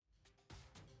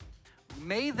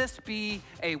May this be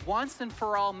a once and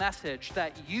for all message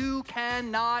that you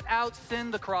cannot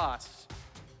out-sin the cross.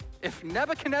 If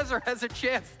Nebuchadnezzar has a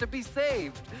chance to be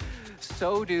saved,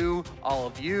 so do all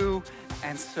of you,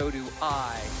 and so do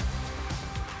I.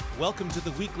 Welcome to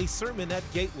the weekly sermon at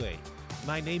Gateway.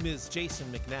 My name is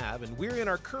Jason McNabb, and we're in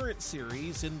our current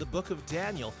series in the book of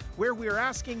Daniel, where we're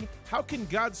asking, how can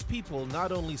God's people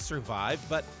not only survive,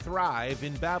 but thrive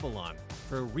in Babylon?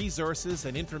 For resources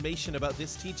and information about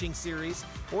this teaching series,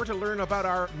 or to learn about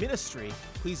our ministry,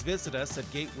 please visit us at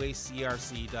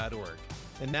gatewaycrc.org.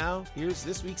 And now, here's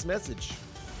this week's message.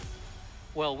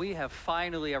 Well, we have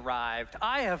finally arrived.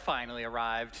 I have finally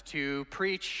arrived to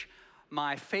preach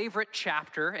my favorite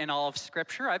chapter in all of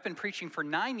Scripture. I've been preaching for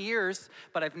 9 years,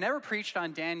 but I've never preached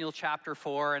on Daniel chapter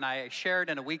 4, and I shared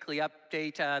in a weekly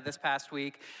update this past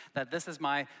week that this is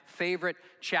my favorite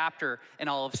chapter in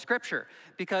all of Scripture.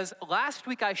 Because last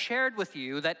week I shared with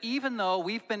you that even though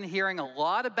we've been hearing a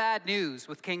lot of bad news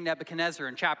with King Nebuchadnezzar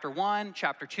in chapter 1,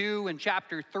 chapter 2, and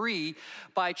chapter 3,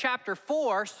 by chapter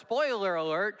 4, spoiler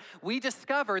alert, we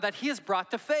discover that he is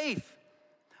brought to faith.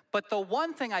 But the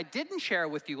one thing I didn't share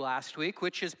with you last week,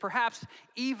 which is perhaps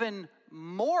even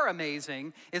more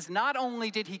amazing, is not only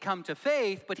did he come to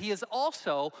faith, but he is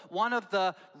also one of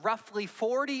the roughly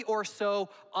 40 or so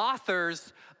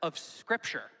authors of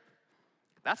Scripture.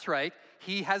 That's right,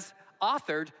 he has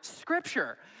authored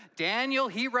Scripture. Daniel,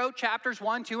 he wrote chapters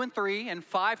 1, 2, and 3, and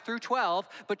 5 through 12,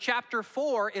 but chapter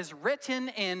 4 is written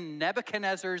in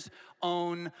Nebuchadnezzar's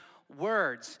own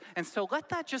words. And so let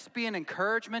that just be an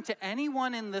encouragement to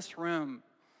anyone in this room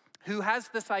who has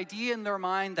this idea in their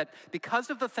mind that because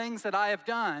of the things that I have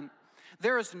done,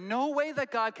 there is no way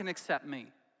that God can accept me,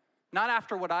 not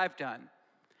after what I've done.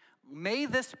 May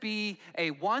this be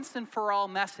a once and for all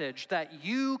message that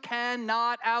you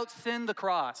cannot out-sin the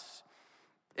cross.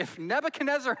 If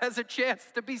Nebuchadnezzar has a chance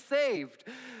to be saved,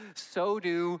 so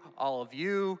do all of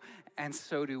you, and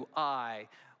so do I.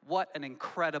 What an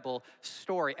incredible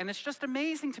story. And it's just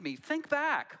amazing to me. Think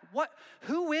back.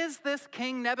 Who is this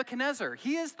King Nebuchadnezzar?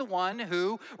 He is the one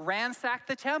who ransacked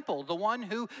the temple, the one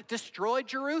who destroyed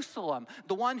Jerusalem,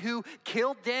 the one who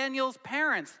killed Daniel's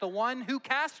parents, the one who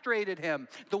castrated him,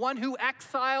 the one who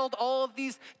exiled all of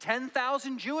these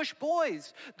 10,000 Jewish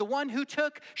boys, the one who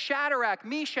took Shadrach,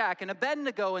 Meshach, and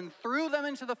Abednego and threw them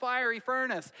into the fiery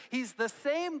furnace. He's the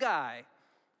same guy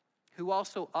who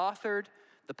also authored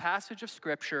the passage of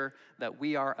Scripture that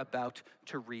we are about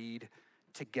to read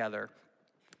together.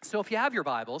 So if you have your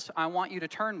Bibles, I want you to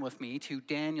turn with me to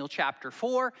Daniel chapter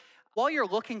 4. While you're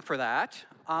looking for that,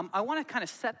 I want to kind of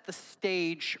set the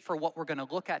stage for what we're going to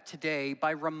look at today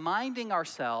by reminding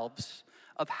ourselves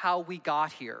of how we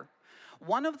got here.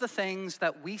 One of the things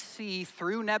that we see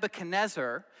through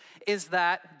Nebuchadnezzar is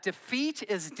that defeat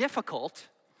is difficult,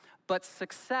 but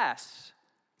success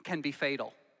can be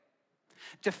fatal.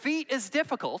 Defeat is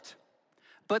difficult,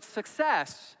 but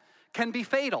success can be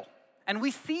fatal. And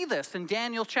we see this in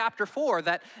Daniel chapter 4,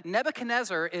 that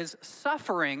Nebuchadnezzar is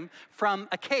suffering from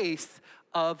a case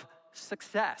of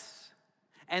success.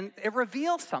 And it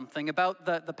reveals something about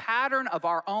the pattern of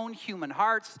our own human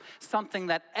hearts, something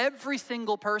that every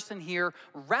single person here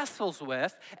wrestles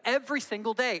with every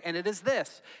single day. And it is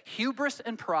this: hubris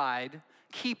and pride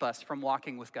keep us from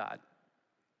walking with God.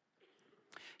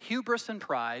 Hubris and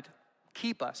pride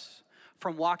keep us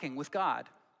from walking with God.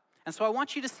 And so I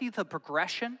want you to see the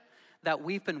progression that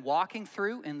we've been walking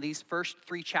through in these first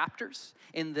 3 chapters,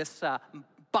 in this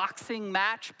boxing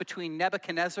match between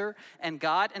Nebuchadnezzar and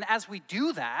God. And as we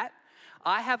do that,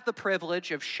 I have the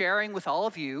privilege of sharing with all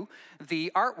of you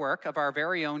the artwork of our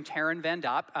very own Taryn Van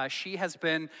Dop. She has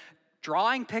been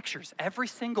drawing pictures every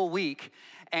single week,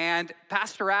 and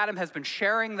Pastor Adam has been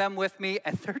sharing them with me,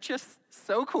 and they're just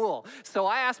so cool. So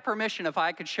I asked permission if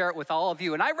I could share it with all of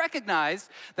you. And I recognize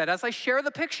that as I share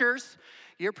the pictures,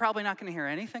 you're probably not going to hear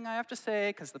anything I have to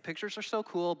say because the pictures are so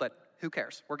cool, but who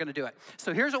cares? We're going to do it.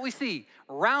 So here's what we see.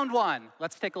 Round 1.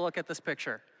 Let's take a look at this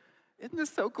picture. Isn't this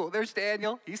so cool? There's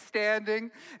Daniel. He's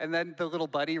standing. And then the little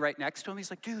buddy right next to him, he's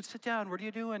like, dude, sit down. What are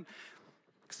you doing?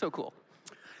 So cool.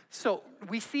 So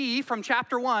we see from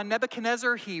chapter 1,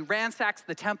 Nebuchadnezzar, he ransacks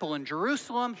the temple in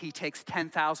Jerusalem. He takes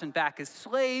 10,000 back as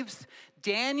slaves.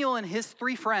 Daniel and his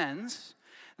 3 friends,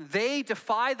 they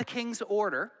defy the king's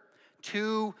order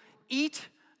to eat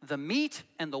the meat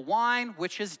and the wine,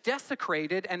 which is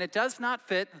desecrated, and it does not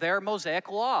fit their Mosaic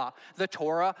law, the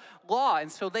Torah law. And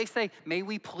so they say, may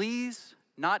we please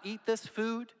not eat this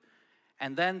food?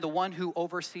 And then the one who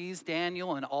oversees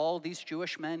Daniel and all these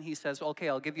Jewish men, he says, okay,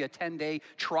 I'll give you a 10-day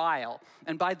trial.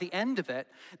 And by the end of it,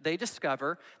 they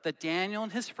discover that Daniel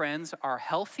and his friends are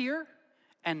healthier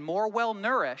and more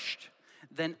well-nourished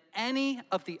than any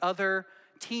of the other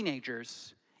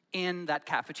teenagers in that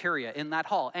cafeteria, in that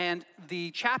hall. And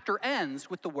the chapter ends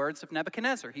with the words of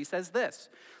Nebuchadnezzar. He says this,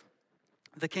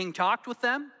 "The king talked with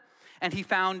them, and he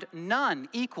found none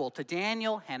equal to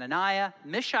Daniel, Hananiah,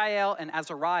 Mishael, and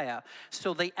Azariah.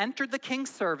 So they entered the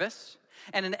king's service,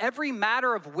 and in every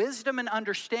matter of wisdom and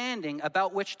understanding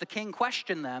about which the king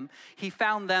questioned them, he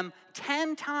found them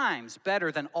 10 times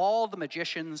better than all the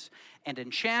magicians and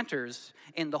enchanters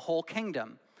in the whole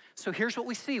kingdom." So here's what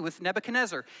we see with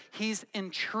Nebuchadnezzar. He's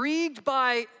intrigued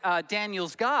by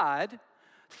Daniel's God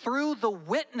through the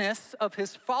witness of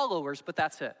his followers, but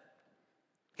that's it.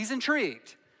 He's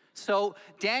intrigued. So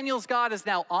Daniel's God is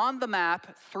now on the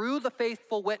map through the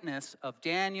faithful witness of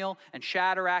Daniel and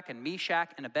Shadrach and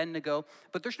Meshach and Abednego,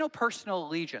 but there's no personal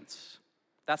allegiance.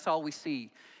 That's all we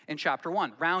see in chapter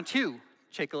 1. Round 2,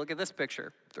 take a look at this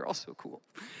picture. They're all so cool.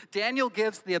 Daniel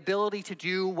gives the ability to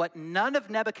do what none of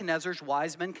Nebuchadnezzar's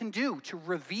wise men can do, to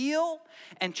reveal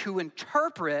and to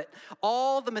interpret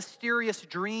all the mysterious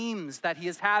dreams that he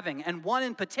is having. And one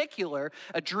in particular,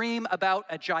 a dream about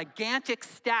a gigantic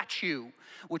statue,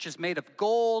 which is made of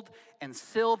gold and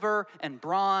silver and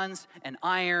bronze and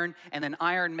iron then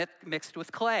iron mixed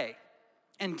with clay.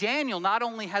 And Daniel not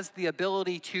only has the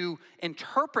ability to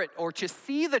interpret or to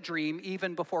see the dream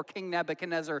even before King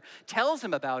Nebuchadnezzar tells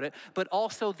him about it, but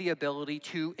also the ability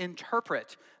to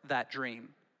interpret that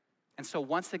dream. And so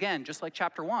once again, just like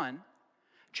chapter 1,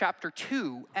 chapter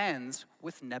 2 ends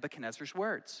with Nebuchadnezzar's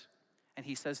words. And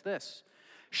he says this,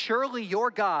 "Surely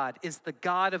your God is the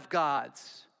God of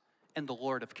gods and the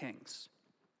Lord of kings."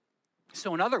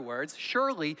 So in other words,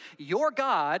 surely your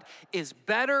God is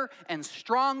better and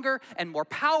stronger and more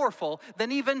powerful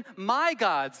than even my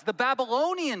gods, the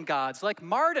Babylonian gods like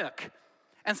Marduk.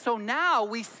 And so now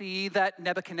we see that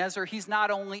Nebuchadnezzar, he's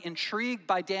not only intrigued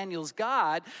by Daniel's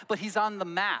God, but he's on the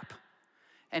map.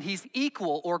 And he's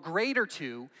equal or greater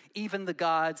to even the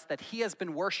gods that he has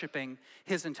been worshiping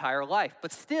his entire life.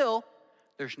 But still,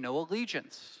 there's no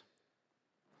allegiance.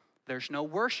 There's no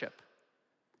worship.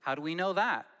 How do we know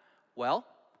that? Well,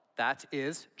 that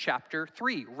is chapter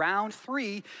 3. Round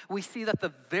 3, we see that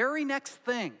the very next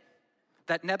thing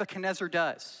that Nebuchadnezzar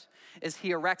does is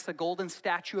he erects a golden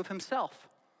statue of himself.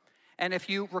 And if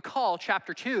you recall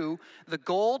chapter 2, the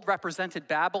gold represented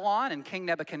Babylon and King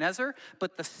Nebuchadnezzar,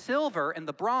 but the silver and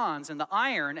the bronze and the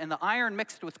iron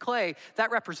mixed with clay,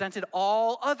 that represented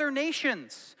all other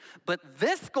nations. But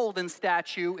this golden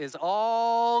statue is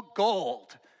all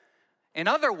gold. In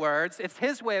other words, it's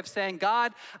his way of saying,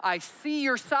 God, I see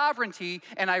your sovereignty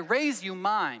and I raise you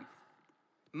mine.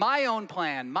 My own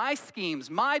plan, my schemes,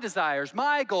 my desires,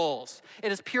 my goals.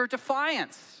 It is pure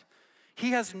defiance.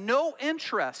 He has no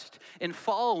interest in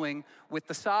following with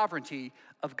the sovereignty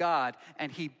of God,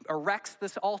 and he erects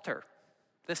this altar,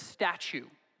 this statue,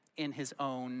 in his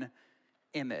own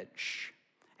image.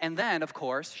 And then, of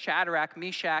course, Shadrach,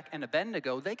 Meshach, and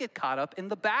Abednego, they get caught up in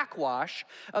the backwash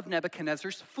of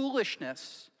Nebuchadnezzar's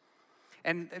foolishness.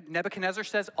 And Nebuchadnezzar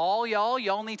says, all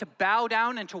y'all need to bow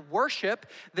down and to worship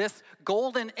this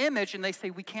golden image. And they say,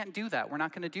 we can't do that. We're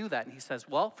not going to do that. And he says,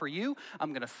 well, for you,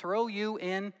 I'm going to throw you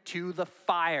into the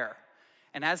fire.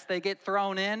 And as they get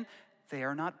thrown in, they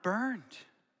are not burned.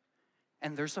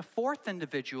 And there's a fourth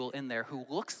individual in there who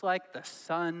looks like the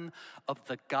son of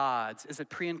the gods. Is it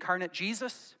pre-incarnate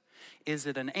Jesus? Is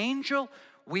it an angel?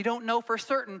 We don't know for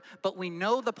certain, but we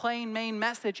know the plain main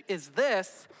message is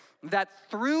this, that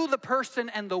through the person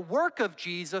and the work of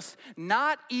Jesus,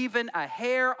 not even a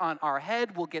hair on our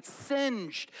head will get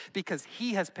singed because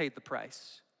he has paid the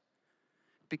price.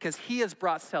 Because he has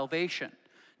brought salvation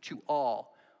to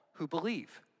all who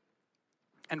believe.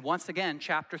 And once again,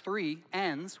 chapter 3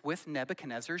 ends with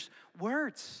Nebuchadnezzar's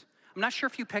words. I'm not sure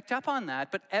if you picked up on that,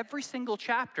 but every single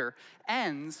chapter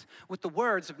ends with the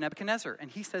words of Nebuchadnezzar. And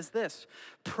he says this,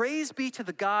 praise be to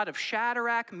the God of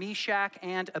Shadrach, Meshach,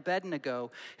 and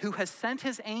Abednego, who has sent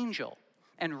his angel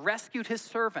and rescued his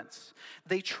servants.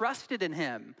 They trusted in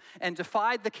him and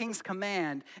defied the king's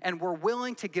command and were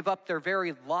willing to give up their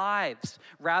very lives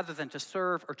rather than to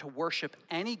serve or to worship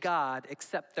any god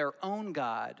except their own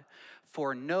God.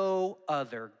 For no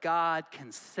other God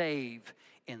can save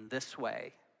in this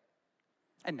way.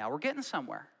 And now we're getting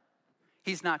somewhere.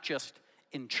 He's not just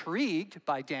intrigued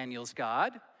by Daniel's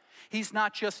God. He's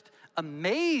not just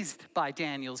amazed by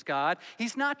Daniel's God.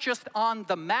 He's not just on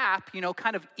the map,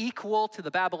 kind of equal to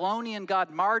the Babylonian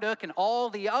god Marduk and all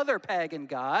the other pagan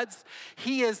gods.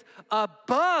 He is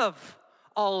above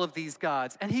all of these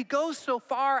gods. And he goes so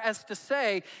far as to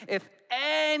say, if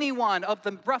anyone of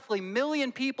the roughly 1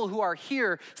 million people who are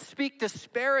here speak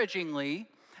disparagingly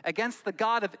against the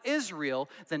God of Israel,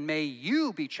 then may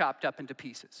you be chopped up into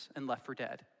pieces and left for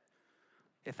dead.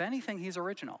 If anything, he's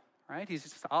original, right? He's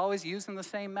just always using the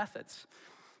same methods.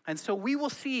 And so we will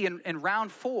see in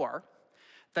round 4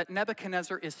 that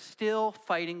Nebuchadnezzar is still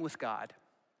fighting with God.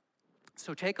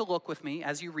 So take a look with me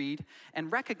as you read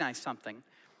and recognize something.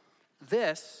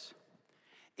 This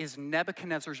is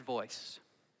Nebuchadnezzar's voice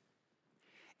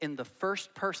in the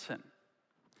first person.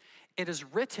 It is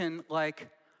written like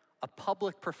a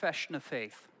public profession of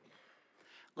faith,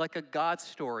 like a God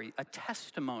story, a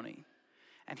testimony.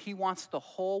 And he wants the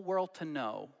whole world to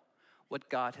know what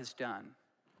God has done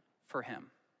for him.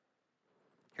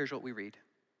 Here's what we read.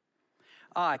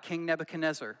 I, King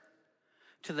Nebuchadnezzar,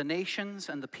 to the nations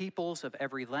and the peoples of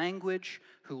every language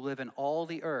who live in all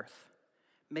the earth,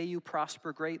 may you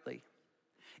prosper greatly.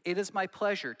 It is my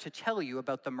pleasure to tell you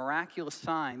about the miraculous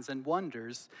signs and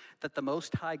wonders that the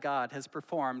Most High God has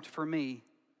performed for me.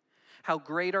 How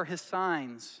great are his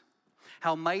signs!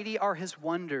 How mighty are his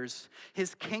wonders!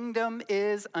 His kingdom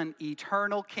is an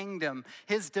eternal kingdom.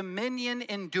 His dominion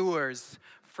endures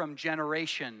from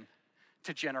generation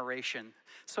to generation.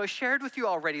 So I shared with you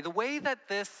already, the way that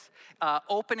this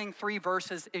opening 3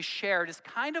 verses is shared is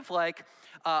kind of like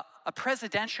a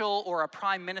presidential or a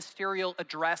prime ministerial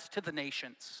address to the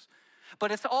nations.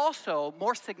 But it's also,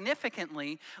 more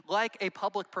significantly, like a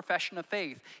public profession of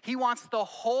faith. He wants the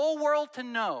whole world to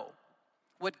know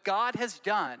what God has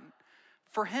done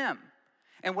for him.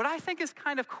 And what I think is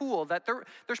kind of cool, that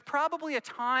there's probably a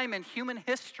time in human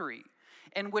history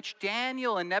in which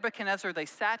Daniel and Nebuchadnezzar, they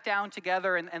sat down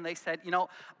together and they said,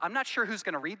 I'm not sure who's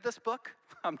going to read this book.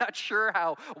 I'm not sure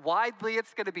how widely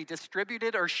it's going to be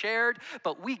distributed or shared,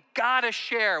 but we got to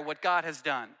share what God has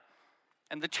done.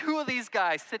 And the two of these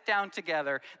guys sit down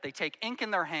together, they take ink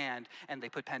in their hand, and they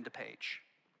put pen to page.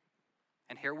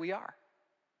 And here we are.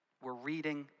 We're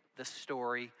reading the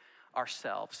story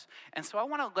ourselves. And so I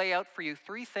want to lay out for you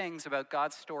 3 things about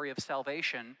God's story of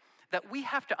salvation that we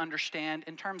have to understand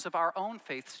in terms of our own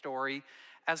faith story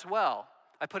as well.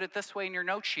 I put it this way in your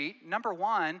note sheet. Number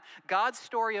 1, God's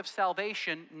story of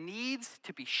salvation needs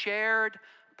to be shared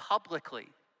publicly.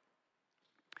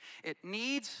 It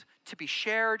needs to be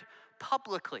shared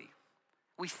publicly.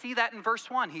 We see that in verse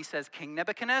 1. He says, King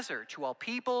Nebuchadnezzar, to all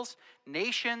peoples,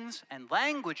 nations, and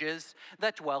languages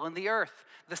that dwell in the earth.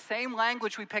 The same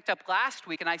language we picked up last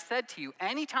week, and I said to you,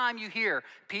 anytime you hear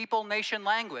people, nation,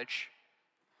 language,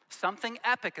 something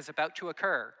epic is about to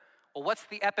occur. Well, what's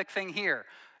the epic thing here?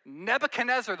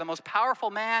 Nebuchadnezzar, the most powerful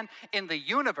man in the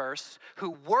universe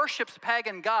who worships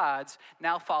pagan gods,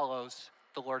 now follows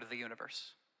the Lord of the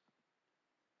universe.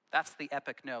 That's the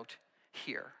epic note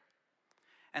here.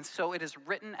 And so it is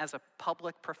written as a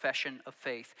public profession of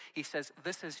faith. He says,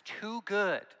 this is too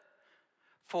good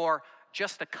for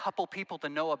just a couple people to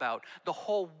know about. The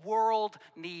whole world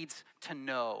needs to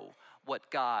know what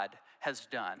God has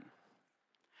done.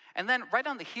 And then right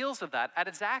on the heels of that, at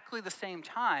exactly the same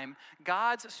time,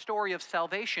 God's story of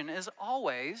salvation is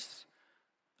always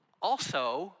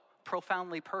also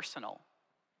profoundly personal.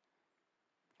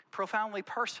 Profoundly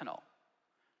personal.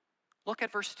 Look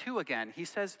at verse 2 again. He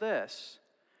says this.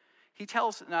 He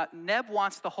tells, Neb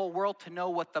wants the whole world to know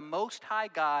what the Most High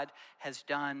God has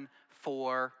done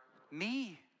for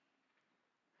me.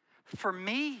 For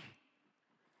me.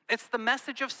 It's the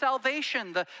message of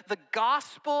salvation, the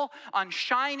gospel on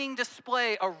shining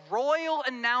display, a royal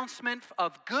announcement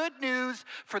of good news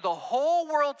for the whole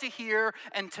world to hear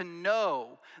and to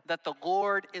know that the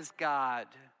Lord is God.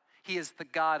 He is the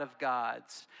God of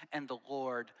gods and the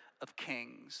Lord of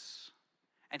kings.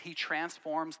 And he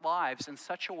transforms lives in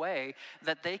such a way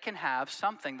that they can have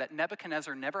something that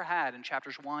Nebuchadnezzar never had in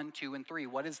chapters 1, 2, and 3.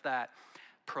 What is that?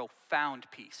 Profound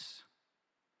peace.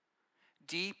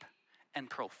 Deep and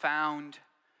profound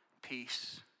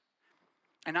peace.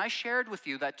 And I shared with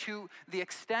you that to the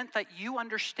extent that you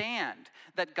understand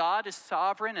that God is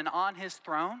sovereign and on his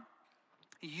throne,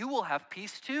 you will have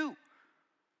peace too.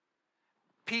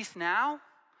 Peace now,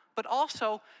 but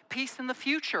also peace in the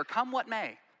future, come what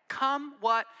may. Come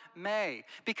what may,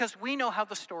 because we know how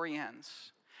the story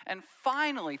ends. And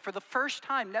finally, for the first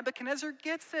time, Nebuchadnezzar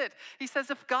gets it. He says,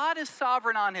 if God is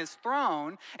sovereign on his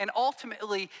throne, and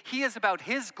ultimately he is about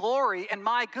his glory and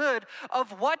my good,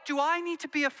 of what do I need to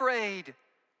be afraid?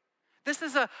 This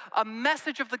is a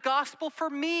message of the gospel for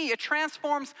me. It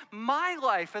transforms my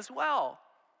life as well.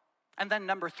 And then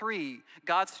number 3,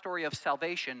 God's story of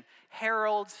salvation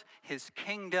heralds his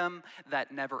kingdom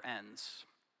that never ends.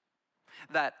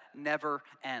 that never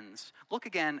ends. Look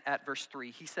again at verse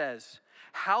 3. He says,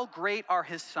 "How great are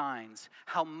his signs,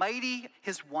 how mighty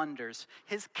his wonders.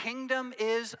 His kingdom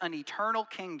is an eternal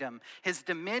kingdom. His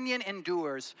dominion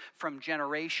endures from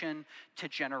generation to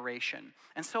generation."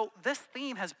 And so this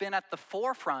theme has been at the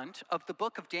forefront of the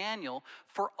book of Daniel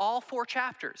for all 4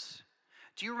 chapters.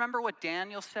 Do you remember what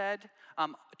Daniel said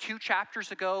 2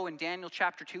 chapters ago in Daniel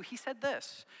chapter 2? He said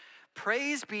this,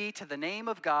 "Praise be to the name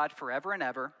of God forever and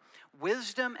ever.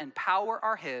 Wisdom and power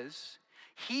are his.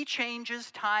 He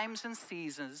changes times and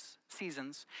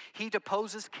seasons. He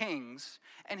deposes kings,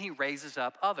 and he raises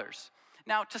up others."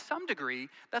 Now, to some degree,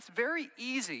 that's very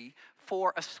easy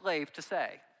for a slave to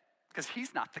say, because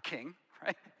he's not the king,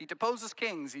 right? He deposes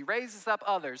kings, he raises up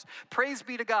others. Praise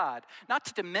be to God. Not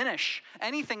to diminish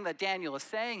anything that Daniel is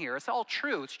saying here. It's all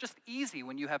true. It's just easy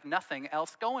when you have nothing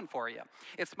else going for you.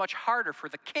 It's much harder for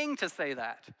the king to say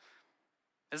that,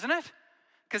 isn't it?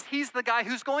 Because he's the guy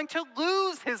who's going to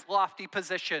lose his lofty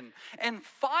position. And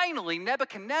finally,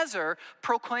 Nebuchadnezzar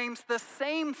proclaims the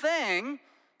same thing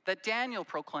that Daniel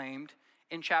proclaimed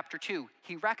in chapter 2.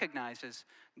 He recognizes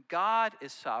God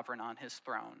is sovereign on his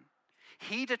throne.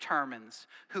 He determines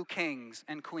who kings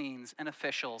and queens and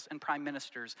officials and prime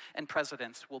ministers and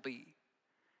presidents will be.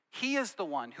 He is the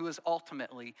one who is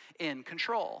ultimately in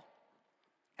control.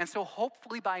 And so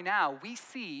hopefully by now we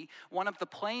see one of the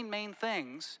plain main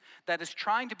things that is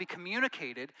trying to be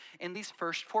communicated in these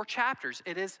first 4 chapters.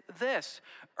 It is this: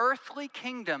 earthly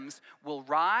kingdoms will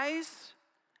rise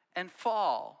and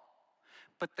fall,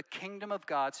 but the kingdom of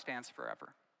God stands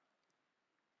forever.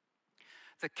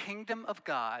 The kingdom of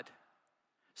God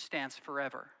stands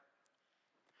forever.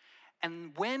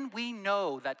 And when we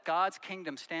know that God's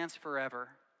kingdom stands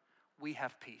forever, we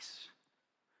have peace.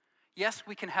 Yes,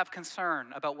 we can have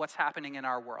concern about what's happening in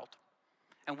our world,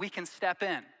 and we can step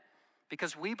in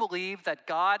because we believe that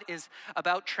God is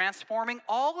about transforming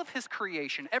all of his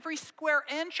creation, every square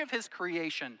inch of his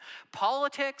creation: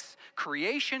 politics,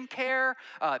 creation care,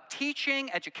 teaching,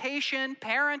 education,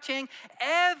 parenting.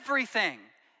 Everything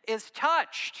is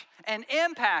touched and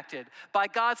impacted by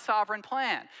God's sovereign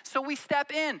plan. So we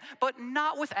step in, but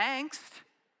not with angst.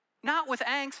 Not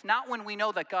when we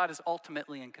know that God is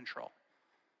ultimately in control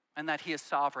and that he is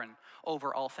sovereign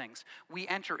over all things. We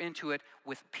enter into it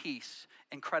with peace,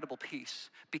 incredible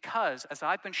peace, because as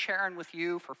I've been sharing with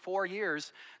you for 4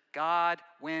 years, God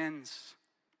wins.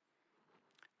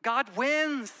 God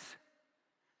wins.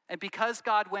 And because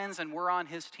God wins and we're on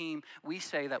his team, we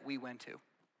say that we win too.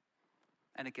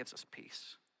 And it gives us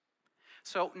peace.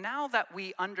 So now that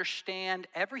we understand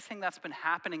everything that's been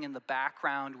happening in the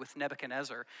background with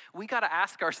Nebuchadnezzar, we got to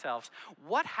ask ourselves,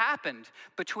 what happened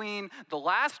between the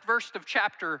last verse of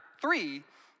chapter 3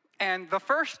 and the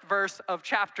first verse of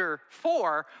chapter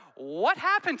 4? What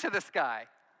happened to this guy?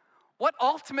 What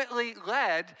ultimately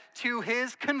led to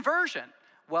his conversion?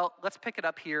 Well, let's pick it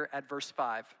up here at verse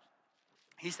 5.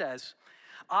 He says,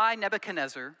 "I,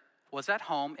 Nebuchadnezzar, was at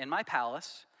home in my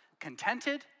palace,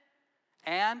 contented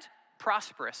and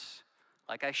prosperous."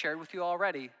 Like I shared with you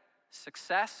already,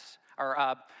 success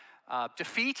or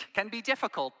defeat can be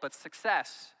difficult, but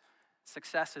success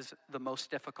is the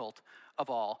most difficult of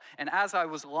all. "And as I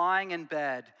was lying in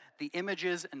bed, the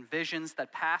images and visions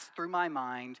that passed through my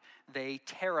mind, they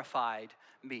terrified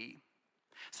me."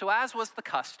 So as was the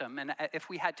custom, and if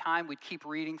we had time, we'd keep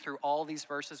reading through all these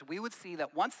verses, we would see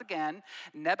that once again,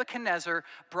 Nebuchadnezzar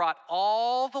brought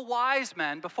all the wise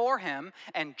men before him,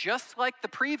 and just like the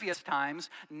previous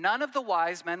times, none of the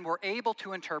wise men were able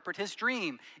to interpret his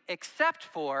dream, except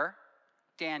for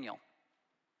Daniel.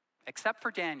 Except for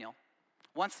Daniel.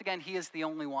 Once again, he is the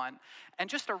only one.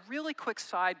 And just a really quick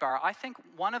sidebar, I think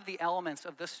one of the elements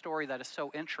of this story that is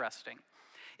so interesting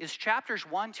is chapters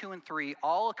 1, 2, and 3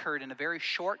 all occurred in a very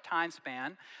short time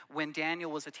span when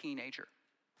Daniel was a teenager.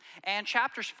 And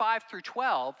chapters 5 through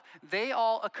 12, they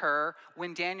all occur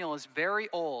when Daniel is very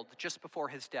old, just before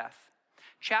his death.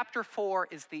 Chapter 4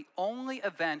 is the only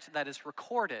event that is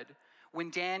recorded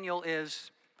when Daniel is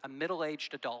a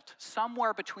middle-aged adult,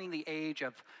 somewhere between the age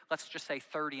of, let's just say,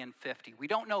 30 and 50. We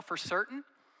don't know for certain,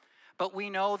 but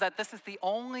we know that this is the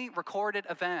only recorded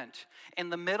event in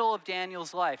the middle of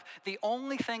Daniel's life. The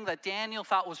only thing that Daniel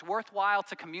thought was worthwhile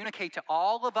to communicate to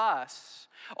all of us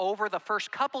over the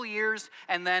first couple years,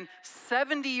 and then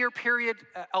 70-year period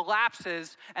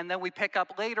elapses, and then we pick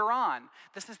up later on.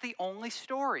 This is the only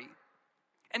story.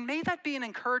 And may that be an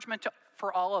encouragement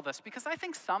for all of us, because I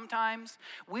think sometimes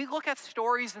we look at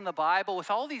stories in the Bible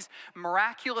with all these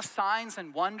miraculous signs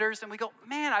and wonders, and we go,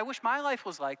 man, I wish my life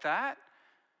was like that.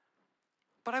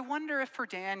 But I wonder if for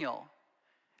Daniel,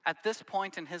 at this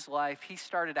point in his life, he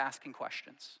started asking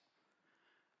questions.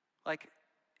 Like,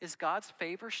 Is God's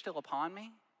favor still upon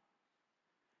me?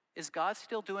 Is God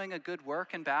still doing a good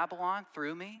work in Babylon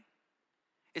through me?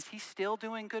 Is he still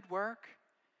doing good work?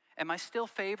 Am I still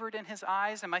favored in his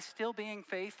eyes? Am I still being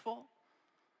faithful?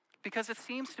 Because it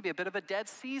seems to be a bit of a dead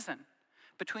season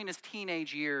between his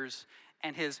teenage years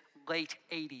and his late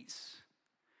 80s.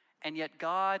 And yet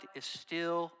God is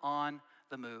still on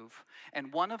the move.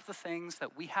 And one of the things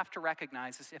that we have to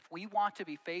recognize is if we want to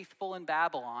be faithful in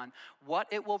Babylon, what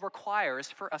it will require is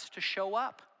for us to show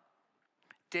up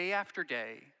day after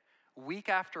day, week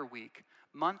after week,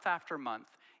 month after month,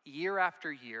 year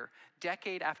after year,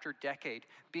 decade after decade,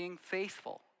 being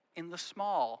faithful in the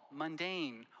small,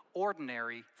 mundane,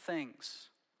 ordinary things.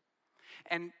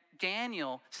 And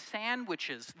Daniel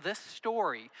sandwiches this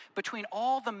story between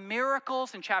all the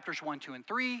miracles in chapters 1, 2, and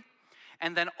 3,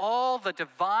 and then all the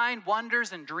divine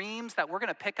wonders and dreams that we're going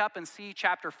to pick up and see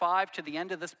chapter 5 to the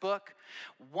end of this book.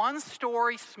 One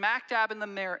story smack dab in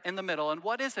the middle. And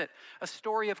what is it? A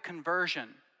story of conversion.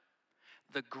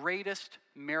 The greatest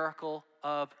miracle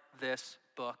of this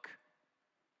book.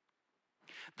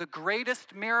 The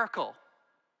greatest miracle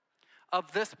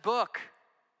of this book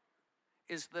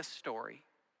is this story.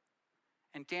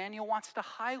 And Daniel wants to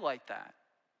highlight that.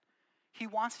 He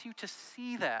wants you to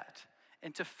see that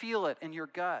and to feel it in your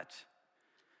gut.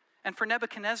 And for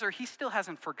Nebuchadnezzar, he still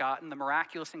hasn't forgotten the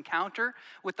miraculous encounter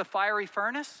with the fiery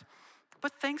furnace,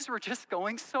 but things were just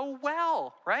going so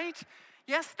well, right?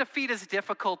 Yes, defeat is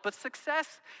difficult, but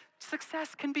success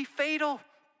can be fatal.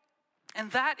 And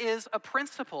that is a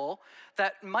principle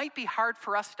that might be hard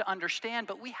for us to understand,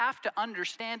 but we have to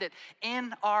understand it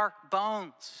in our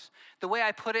bones. The way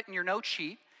I put it in your note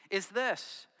sheet is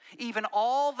this: even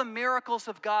all the miracles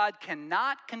of God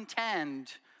cannot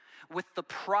contend with the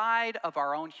pride of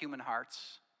our own human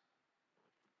hearts.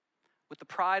 With the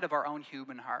pride of our own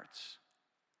human hearts.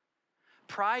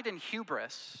 Pride and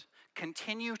hubris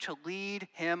continue to lead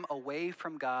him away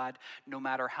from God, no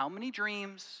matter how many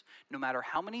dreams, no matter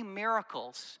how many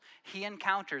miracles he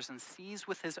encounters and sees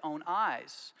with his own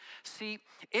eyes. See,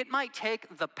 it might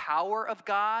take the power of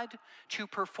God to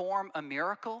perform a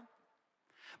miracle,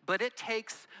 but it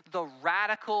takes the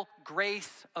radical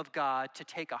grace of God to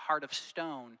take a heart of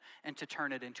stone and to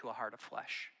turn it into a heart of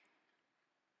flesh.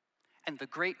 And the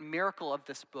great miracle of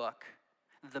this book,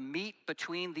 the meat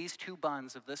between these two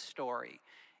buns of this story,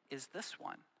 is this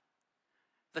one: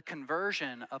 the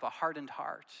conversion of a hardened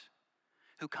heart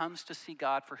who comes to see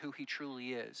God for who he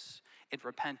truly is in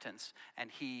repentance, and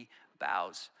he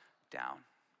bows down.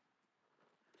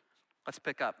 Let's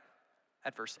pick up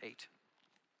at verse 8.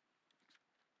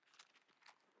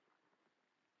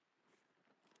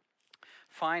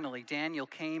 Finally, Daniel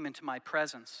came into my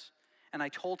presence, and I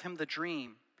told him the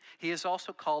dream. He is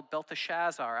also called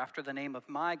Belteshazzar, after the name of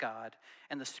my God,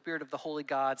 and the spirit of the holy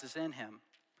gods is in him.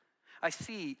 I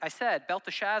said,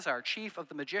 Belteshazzar, chief of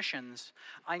the magicians,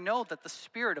 I know that the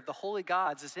spirit of the holy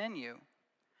gods is in you,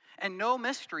 and no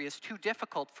mystery is too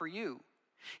difficult for you.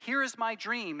 Here is my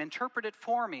dream, interpret it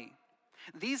for me.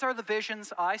 These are the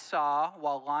visions I saw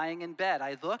while lying in bed.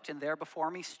 I looked, and there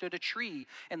before me stood a tree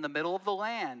in the middle of the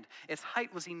land. Its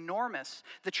height was enormous.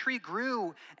 The tree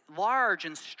grew large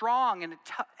and strong,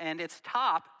 and its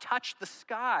top touched the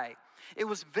sky. It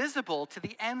was visible to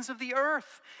the ends of the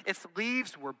earth. Its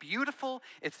leaves were beautiful,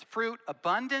 its fruit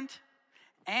abundant,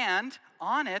 and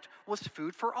on it was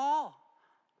food for all.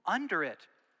 Under it,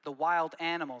 the wild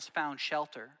animals found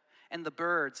shelter, and the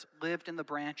birds lived in the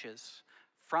branches.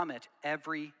 From it,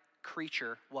 every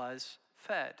creature was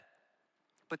fed.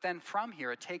 But then from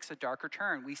here, it takes a darker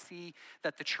turn. We see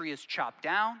that the tree is chopped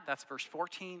down. That's verse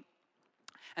 14.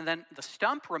 And then the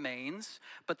stump remains,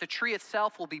 but the tree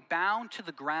itself will be bound to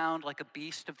the ground like a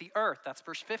beast of the earth. That's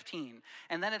verse 15.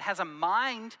 And then it has a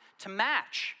mind to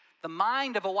match, the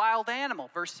mind of a wild animal,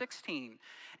 verse 16.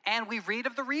 And we read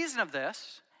of the reason of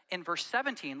this in verse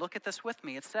 17. Look at this with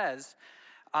me. It says,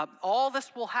 all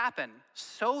this will happen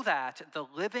so that the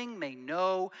living may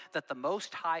know that the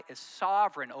Most High is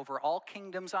sovereign over all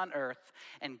kingdoms on earth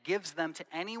and gives them to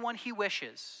anyone he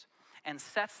wishes and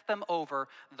sets them over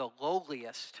the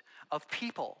lowliest of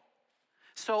people.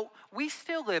 So we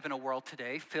still live in a world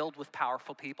today filled with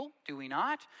powerful people, do we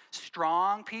not?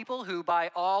 Strong people who,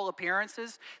 by all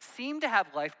appearances, seem to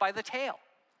have life by the tail.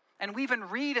 And we even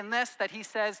read in this that he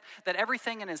says that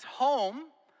everything in his home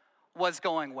was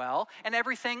going well, and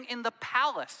everything in the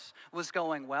palace was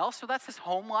going well. So that's his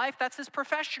home life, that's his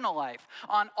professional life.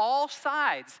 On all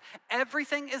sides,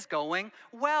 everything is going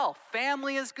well.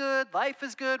 Family is good, life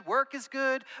is good, work is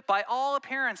good. By all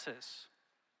appearances,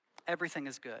 everything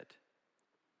is good.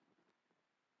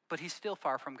 But he's still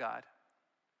far from God.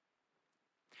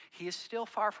 He is still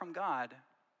far from God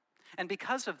And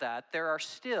because of that, he is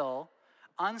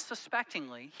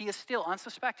still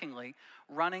unsuspectingly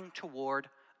running toward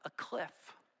a cliff.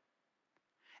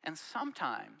 And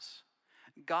sometimes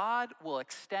God will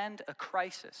extend a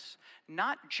crisis,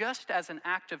 not just as an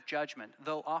act of judgment,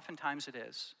 though oftentimes it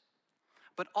is,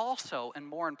 but also, and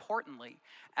more importantly,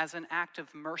 as an act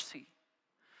of mercy,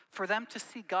 for them to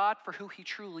see God for who he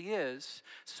truly is,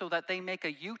 so that they make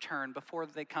a U-turn before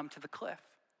they come to the cliff.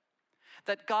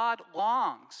 That God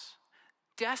longs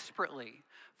desperately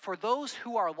for those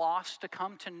who are lost to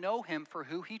come to know him for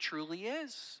who he truly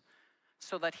is,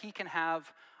 so that he can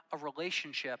have a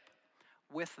relationship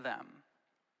with them.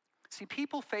 See,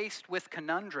 people faced with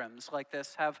conundrums like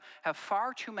this have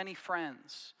far too many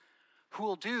friends who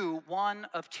will do one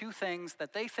of two things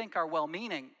that they think are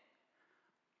well-meaning,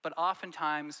 but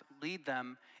oftentimes lead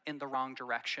them in the wrong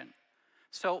direction.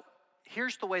 So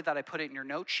here's the way that I put it in your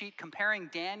note sheet, comparing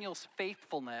Daniel's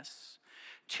faithfulness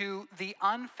to the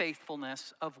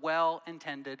unfaithfulness of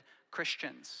well-intended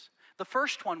Christians. The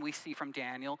first one we see from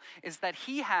Daniel is that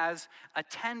he has a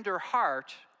tender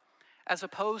heart, as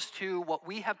opposed to what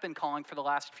we have been calling for the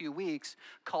last few weeks,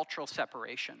 cultural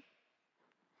separation.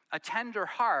 A tender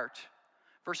heart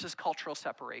versus cultural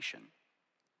separation.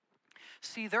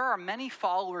 See, there are many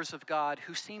followers of God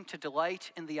who seem to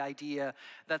delight in the idea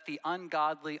that the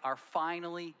ungodly are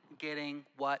finally getting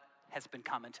what has been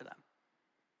coming to them.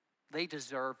 They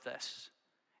deserve this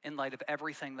in light of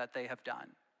everything that they have done.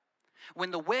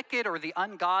 When the wicked or the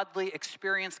ungodly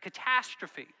experience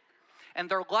catastrophe and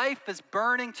their life is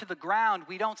burning to the ground,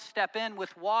 we don't step in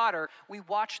with water, we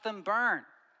watch them burn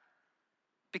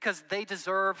because they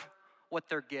deserve what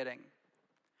they're getting.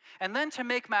 And then to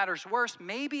make matters worse,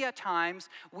 maybe at times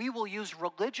we will use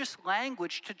religious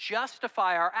language to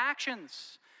justify our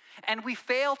actions. And we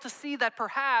fail to see that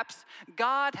perhaps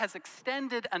God has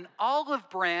extended an olive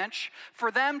branch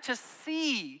for them to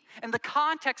see in the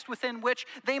context within which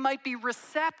they might be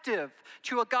receptive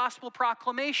to a gospel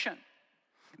proclamation.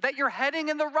 That you're heading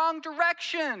in the wrong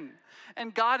direction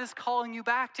and God is calling you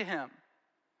back to him.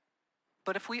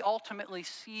 But if we ultimately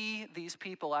see these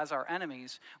people as our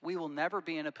enemies, we will never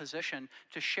be in a position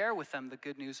to share with them the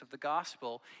good news of the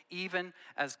gospel, even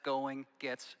as going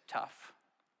gets tough.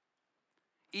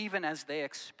 Even as they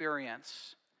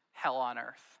experience hell on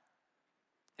earth.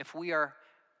 If we are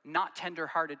not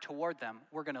tender-hearted toward them,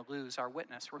 we're going to lose our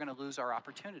witness. We're going to lose our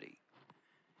opportunity.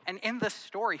 And in this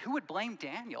story, who would blame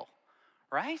Daniel,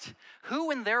 right?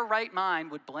 Who in their right mind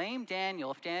would blame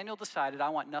Daniel if Daniel decided, I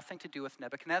want nothing to do with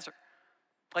Nebuchadnezzar?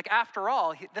 Like, after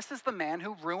all, this is the man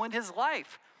who ruined his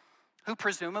life, who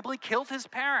presumably killed his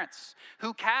parents,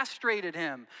 who castrated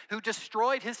him, who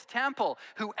destroyed his temple,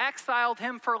 who exiled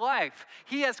him for life.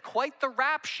 He has quite the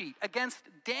rap sheet against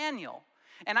Daniel.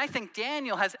 And I think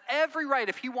Daniel has every right,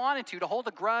 if he wanted to hold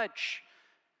a grudge.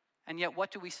 And yet,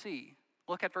 what do we see?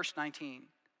 Look at verse 19.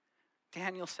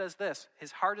 Daniel says this,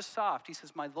 his heart is soft. He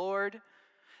says, my Lord,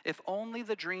 if only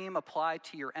the dream applied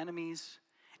to your enemies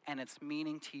and its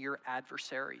meaning to your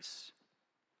adversaries.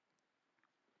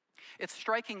 It's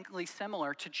strikingly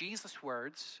similar to Jesus'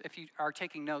 words. If you are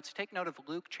taking notes, take note of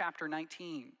Luke chapter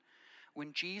 19,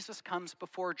 when Jesus comes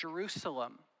before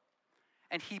Jerusalem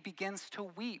and he begins to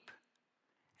weep.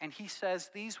 And he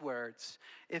says these words,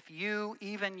 if you,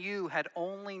 even you, had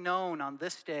only known on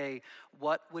this day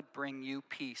what would bring you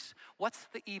peace. What's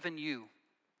the even you?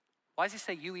 Why does he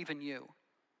say you, even you?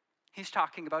 He's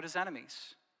talking about his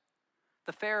enemies.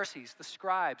 The Pharisees, the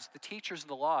scribes, the teachers of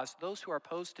the laws, those who are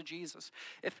opposed to Jesus.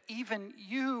 If even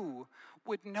you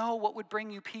would know what would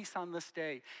bring you peace on this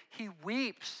day. He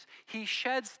weeps, he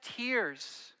sheds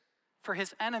tears for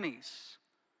his enemies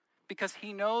because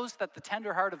he knows that the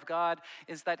tender heart of God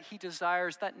is that he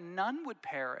desires that none would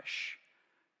perish,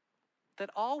 that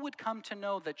all would come to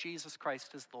know that Jesus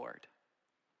Christ is Lord.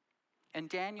 And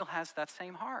Daniel has that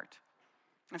same heart.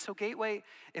 And so, Gateway,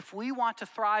 if we want to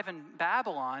thrive in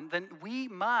Babylon, then we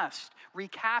must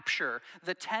recapture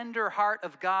the tender heart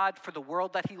of God for the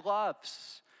world that he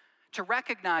loves. To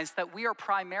recognize that we are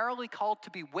primarily called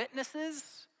to be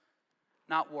witnesses,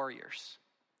 not warriors.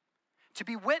 To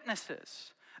be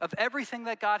witnesses of everything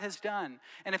that God has done.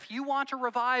 And if you want a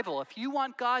revival, if you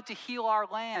want God to heal our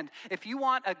land, if you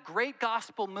want a great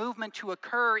gospel movement to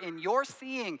occur in your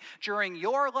seeing during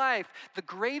your life, the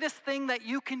greatest thing that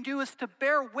you can do is to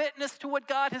bear witness to what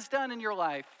God has done in your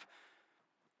life.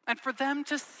 And for them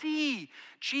to see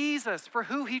Jesus for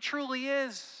who he truly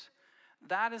is.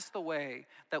 That is the way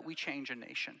that we change a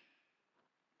nation.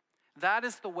 That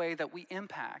is the way that we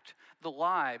impact the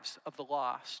lives of the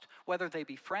lost, whether they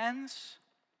be friends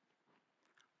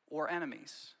or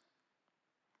enemies.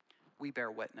 We bear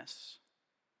witness.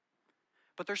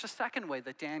 But there's a second way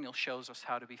that Daniel shows us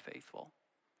how to be faithful,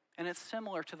 and it's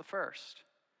similar to the first.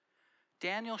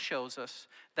 Daniel shows us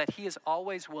that he is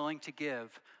always willing to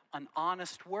give an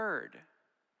honest word,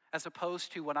 as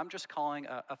opposed to what I'm just calling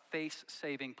a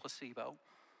face-saving placebo.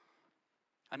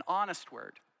 An honest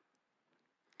word.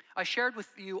 I shared with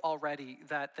you already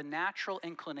that the natural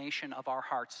inclination of our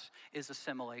hearts is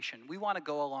assimilation. We want to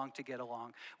go along to get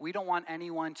along. We don't want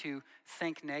anyone to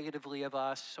think negatively of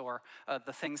us or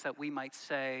the things that we might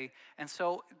say. And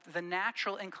so the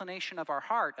natural inclination of our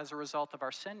heart as a result of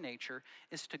our sin nature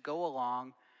is to go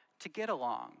along to get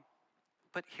along.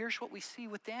 But here's what we see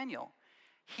with Daniel.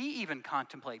 He even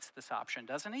contemplates this option,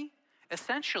 doesn't he?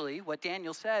 Essentially, what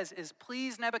Daniel says is,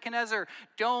 please, Nebuchadnezzar,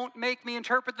 don't make me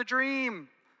interpret the dream.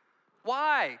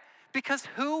 Why? Because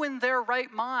who in their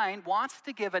right mind wants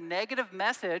to give a negative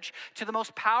message to the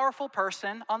most powerful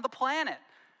person on the planet?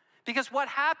 Because what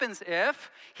happens if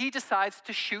he decides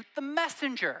to shoot the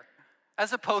messenger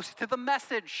as opposed to the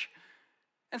message?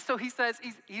 And so he says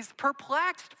he's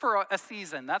perplexed for a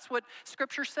season. That's what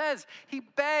Scripture says. He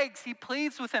begs, he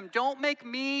pleads with him, don't make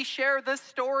me share this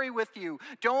story with you.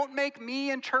 Don't make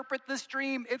me interpret this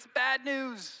dream. It's bad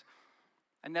news.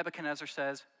 And Nebuchadnezzar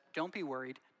says, don't be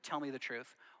worried. Tell me the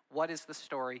truth. What is the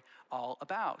story all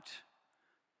about?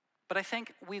 But I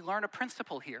think we learn a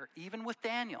principle here, even with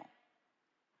Daniel,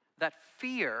 that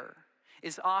fear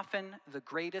is often the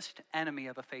greatest enemy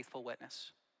of a faithful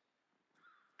witness.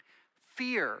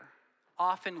 Fear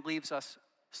often leaves us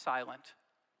silent.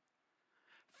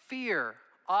 Fear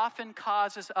often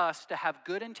causes us to have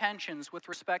good intentions with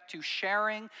respect to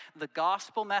sharing the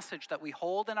gospel message that we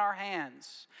hold in our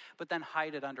hands, but then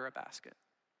hide it under a basket.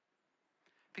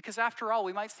 Because after all,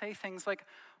 we might say things like,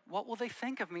 what will they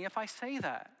think of me if I say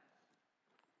that?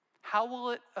 How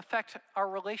will it affect our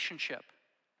relationship?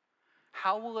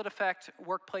 How will it affect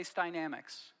workplace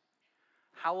dynamics?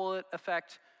 How will it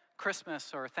affect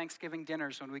Christmas or Thanksgiving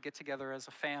dinners when we get together as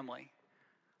a family?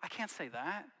 I can't say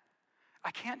that.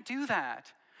 I can't do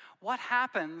that. What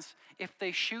happens if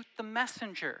they shoot the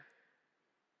messenger?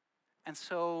 And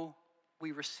so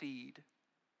we recede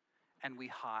and we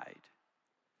hide.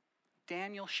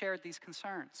 Daniel shared these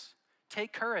concerns.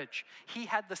 Take courage. He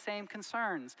had the same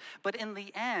concerns. But in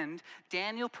the end,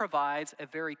 Daniel provides a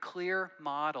very clear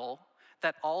model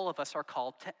that all of us are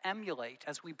called to emulate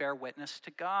as we bear witness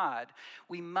to God.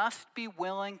 We must be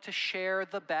willing to share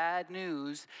the bad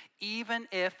news, even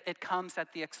if it comes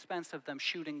at the expense of them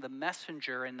shooting the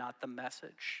messenger and not the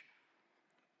message.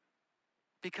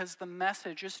 Because the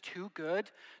message is too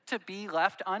good to be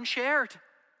left unshared.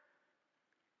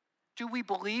 Do we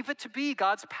believe it to be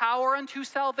God's power unto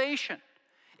salvation?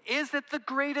 Is it the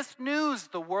greatest news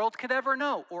the world could ever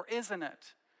know, or isn't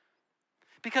it?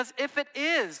 Because if it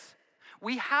is,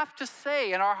 we have to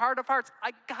say in our heart of hearts,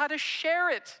 I gotta share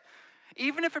it.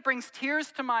 Even if it brings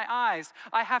tears to my eyes,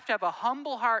 I have to have a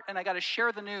humble heart and I gotta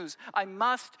share the news. I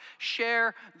must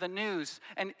share the news.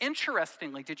 And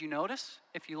interestingly, did you notice,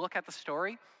 if you look at the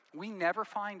story, we never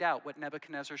find out what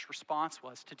Nebuchadnezzar's response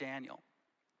was to Daniel.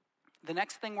 The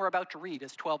next thing we're about to read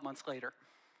is 12 months later.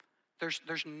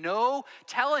 There's no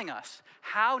telling us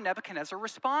how Nebuchadnezzar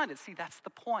responded. See, that's the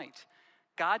point.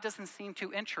 God doesn't seem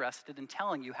too interested in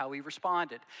telling you how he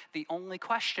responded. The only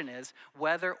question is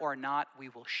whether or not we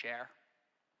will share.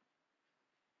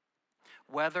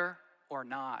 Whether or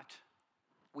not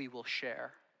we will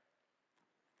share.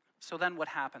 So then what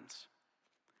happens?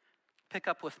 Pick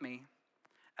up with me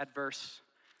at verse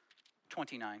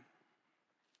 29.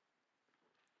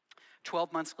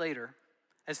 12 months later,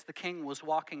 as the king was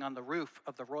walking on the roof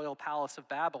of the royal palace of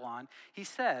Babylon, he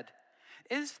said,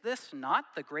 "Is this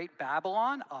not the great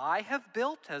Babylon I have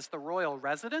built as the royal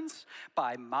residence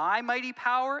by my mighty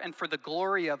power and for the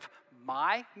glory of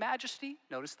my majesty?"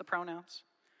 Notice the pronouns.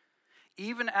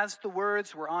 Even as the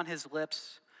words were on his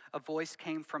lips, a voice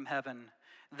came from heaven.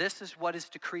 "This is what is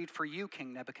decreed for you,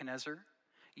 King Nebuchadnezzar.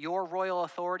 Your royal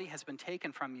authority has been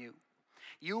taken from you.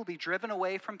 You will be driven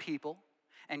away from people,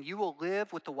 and you will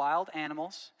live with the wild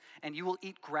animals, and you will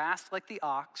eat grass like the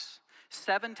ox.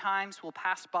 7 times will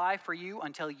pass by for you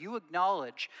until you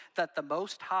acknowledge that the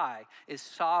Most High is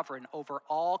sovereign over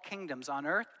all kingdoms on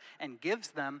earth and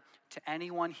gives them to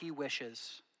anyone he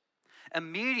wishes."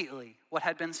 Immediately, what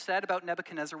had been said about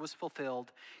Nebuchadnezzar was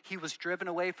fulfilled. He was driven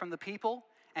away from the people,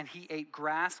 and he ate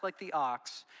grass like the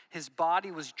ox. His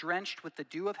body was drenched with the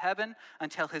dew of heaven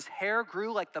until his hair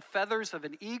grew like the feathers of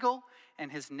an eagle,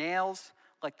 and his nails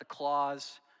like the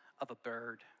claws of a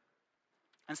bird.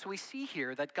 And so we see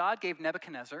here that God gave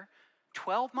Nebuchadnezzar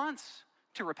 12 months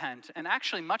to repent, and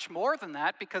actually much more than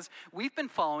that, because we've been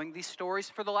following these stories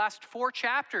for the last 4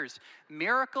 chapters.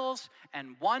 Miracles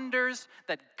and wonders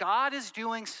that God is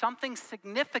doing something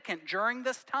significant during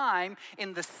this time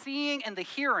in the seeing and the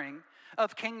hearing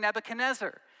of King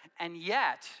Nebuchadnezzar. And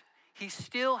yet, he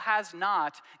still has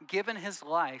not given his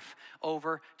life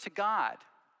over to God.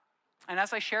 And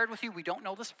as I shared with you, we don't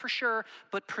know this for sure,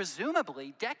 but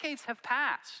presumably decades have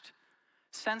passed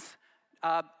since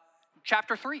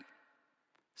chapter 3.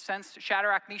 Since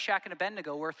Shadrach, Meshach, and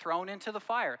Abednego were thrown into the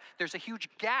fire. There's a huge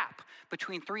gap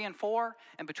between 3 and 4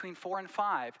 and between 4 and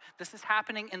 5. This is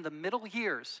happening in the middle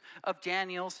years of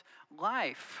Daniel's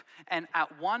life. And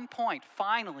at one point,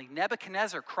 finally,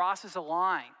 Nebuchadnezzar crosses a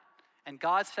line. And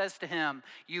God says to him,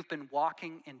 "You've been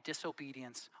walking in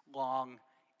disobedience long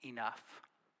enough."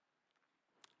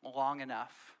 Long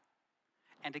enough.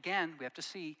 And again, we have to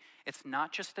see, it's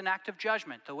not just an act of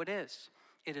judgment, though it is.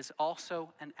 It is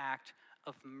also an act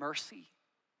of mercy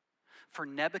for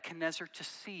Nebuchadnezzar to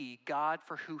see God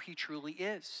for who he truly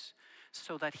is,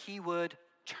 so that he would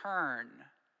turn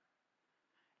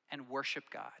and worship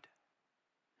God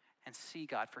and see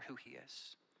God for who he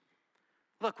is.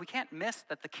 Look, we can't miss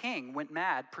that the king went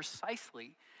mad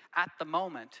precisely at the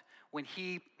moment when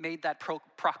he made that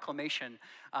proclamation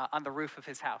on the roof of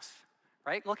his house,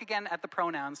 right? Look again at the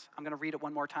pronouns. I'm going to read it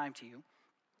one more time to you.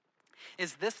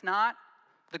 Is this not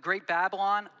the great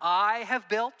Babylon I have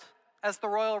built as the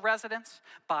royal residence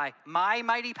by my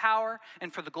mighty power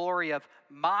and for the glory of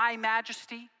my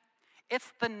majesty?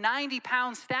 It's the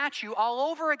 90-pound statue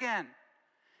all over again.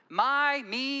 My,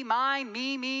 me, mine,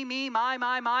 me,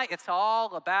 my. It's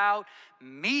all about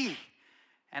me.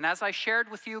 And as I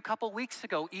shared with you a couple weeks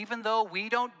ago, even though we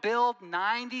don't build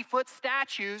 90-foot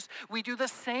statues, we do the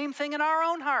same thing in our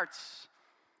own hearts.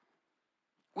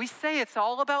 We say it's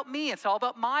all about me. It's all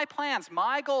about my plans,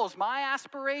 my goals, my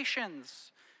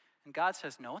aspirations. And God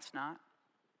says, no, it's not.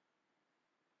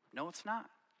 No, it's not.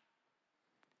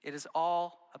 It is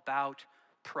all about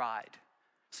pride.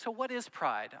 So what is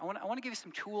pride? I want to give you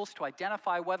some tools to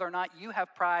identify whether or not you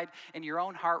have pride in your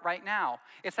own heart right now.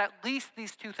 It's at least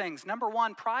these 2 things. Number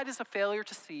 1, pride is a failure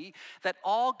to see that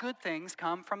all good things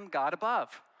come from God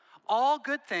above. All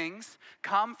good things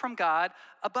come from God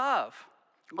above.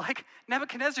 Like,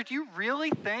 Nebuchadnezzar, do you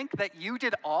really think that you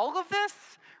did all of this,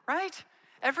 right?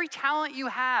 Every talent you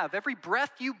have, every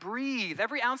breath you breathe,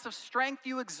 every ounce of strength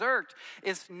you exert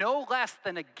is no less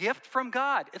than a gift from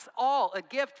God. It's all a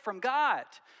gift from God.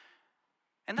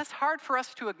 And that's hard for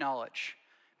us to acknowledge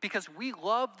because we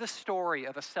love the story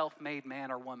of a self-made man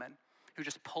or woman who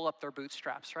just pull up their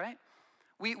bootstraps, right?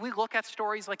 We look at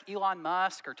stories like Elon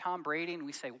Musk or Tom Brady and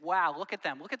we say, wow, look at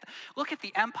them. Look at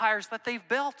the empires that they've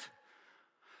built.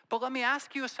 But let me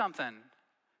ask you something.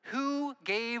 Who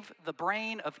gave the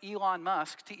brain of Elon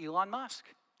Musk to Elon Musk?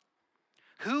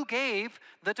 Who gave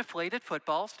the deflated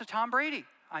footballs to Tom Brady?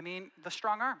 I mean, the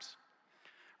strong arms,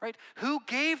 right? Who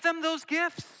gave them those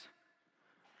gifts?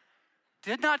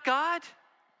 Did not God?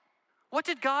 What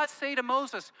did God say to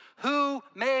Moses? Who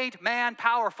made man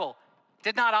powerful?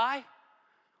 Did not I?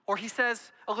 Or he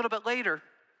says a little bit later,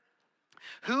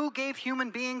 who gave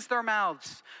human beings their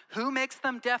mouths? Who makes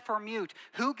them deaf or mute?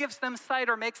 Who gives them sight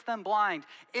or makes them blind?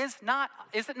 Is it not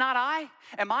I?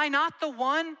 Am I not the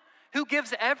one who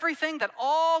gives everything, that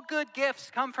all good gifts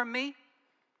come from me?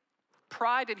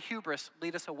 Pride and hubris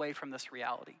lead us away from this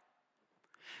reality.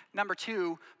 Number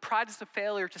 2, pride is a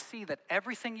failure to see that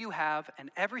everything you have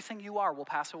and everything you are will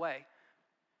pass away.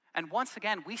 And once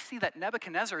again, we see that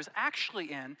Nebuchadnezzar is actually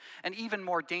in an even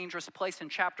more dangerous place in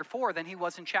chapter 4 than he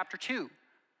was in chapter 2.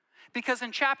 Because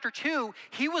in chapter 2,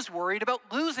 he was worried about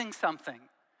losing something.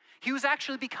 He was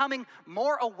actually becoming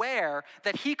more aware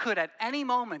that he could at any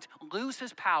moment lose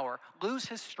his power, lose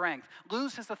his strength,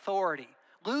 lose his authority,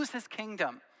 lose his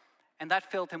kingdom. And that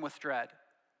filled him with dread.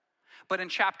 But in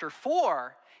chapter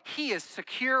 4, he is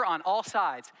secure on all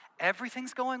sides.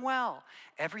 Everything's going well.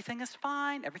 Everything is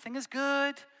fine. Everything is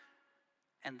good.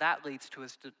 And that leads to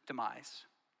his demise.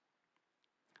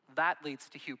 That leads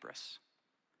to hubris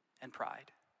and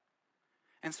pride.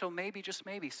 And so maybe, just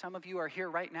maybe, some of you are here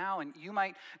right now and you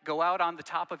might go out on the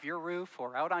top of your roof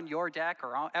or out on your deck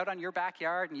or out on your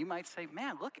backyard and you might say,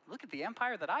 man, look at the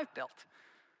empire that I've built.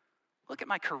 Look at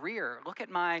my career. Look at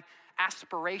my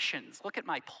aspirations. Look at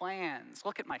my plans.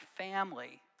 Look at my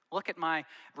family. Look at my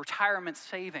retirement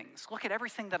savings. Look at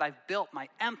everything that I've built, my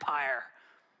empire.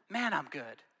 Man, I'm good.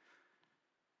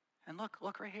 And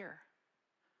look right here.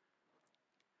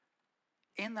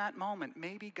 In that moment,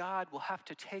 maybe God will have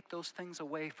to take those things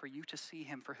away for you to see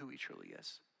him for who he truly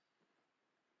is.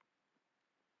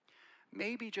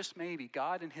 maybe, just maybe,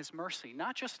 God in his mercy,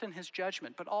 not just in his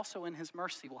judgment, but also in his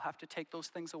mercy, will have to take those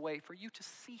things away for you to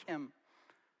see him,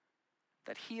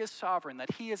 that he is sovereign,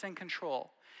 that he is in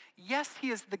control. Yes, he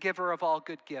is the giver of all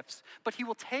good gifts, but he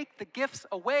will take the gifts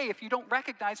away if you don't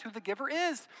recognize who the giver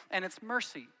is, and it's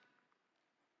mercy.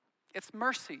 It's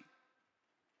mercy.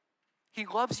 He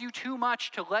loves you too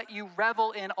much to let you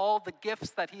revel in all the gifts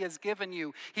that he has given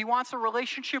you. He wants a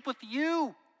relationship with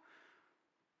you.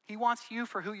 He wants you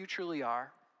for who you truly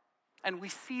are. And we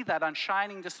see that on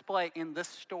shining display in this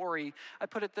story. I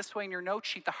put it this way in your note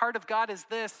sheet. The heart of God is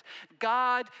this: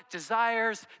 God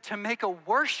desires to make a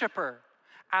worshiper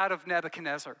out of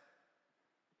Nebuchadnezzar.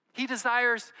 He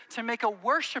desires to make a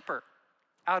worshiper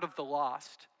out of the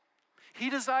lost. He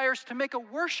desires to make a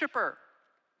worshiper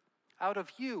out of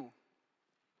you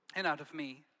and out of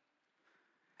me.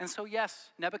 And so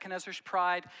yes, Nebuchadnezzar's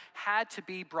pride had to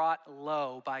be brought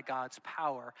low by God's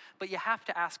power, but you have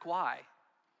to ask why.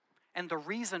 And the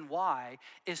reason why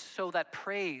is so that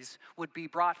praise would be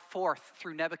brought forth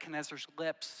through Nebuchadnezzar's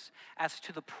lips as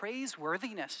to the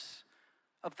praiseworthiness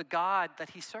of the God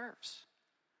that he serves,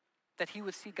 that he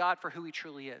would see God for who he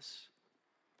truly is.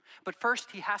 But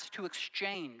first, he has to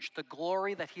exchange the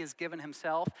glory that he has given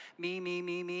himself,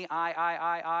 me,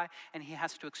 I, and he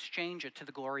has to exchange it to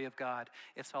the glory of God.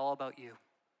 It's all about you.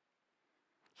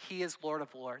 He is Lord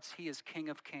of Lords. He is King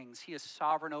of Kings. He is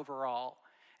sovereign over all,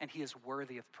 and he is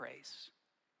worthy of praise.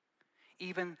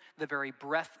 Even the very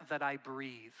breath that I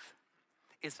breathe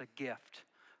is a gift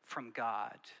from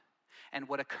God. And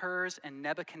what occurs in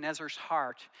Nebuchadnezzar's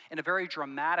heart, in a very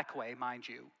dramatic way, mind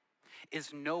you,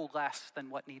 is no less than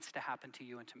what needs to happen to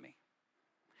you and to me.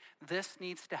 This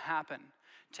needs to happen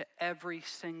to every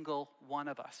single one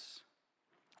of us.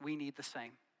 We need the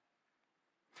same.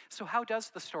 So how does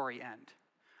the story end?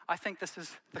 I think this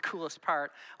is the coolest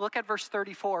part. Look at verse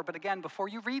 34. But again, before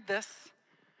you read this,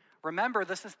 remember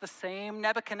this is the same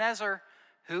Nebuchadnezzar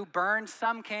who burned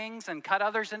some kings and cut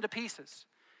others into pieces.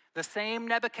 The same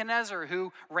Nebuchadnezzar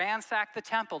who ransacked the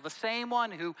temple, the same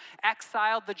one who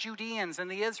exiled the Judeans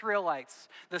and the Israelites,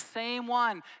 the same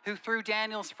one who threw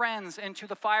Daniel's friends into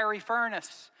the fiery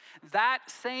furnace. That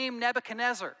same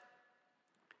Nebuchadnezzar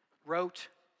wrote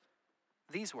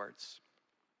these words: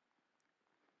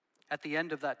 "At the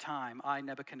end of that time, I,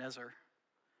 Nebuchadnezzar,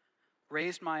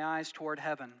 raised my eyes toward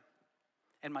heaven,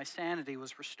 and my sanity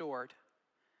was restored.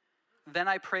 Then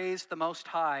I praised the Most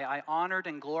High. I honored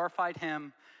and glorified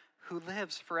him who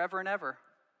lives forever and ever.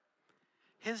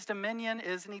 His dominion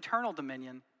is an eternal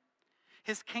dominion.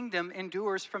 His kingdom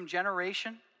endures from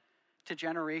generation to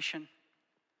generation.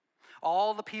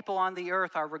 All the people on the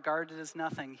earth are regarded as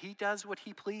nothing. He does what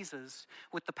he pleases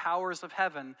with the powers of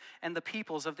heaven and the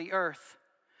peoples of the earth.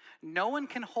 No one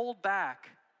can hold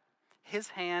back his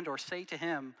hand or say to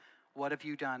him, 'What have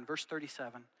you done?'" Verse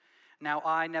 37. "Now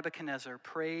I, Nebuchadnezzar,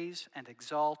 praise and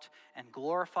exalt and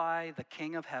glorify the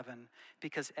King of heaven,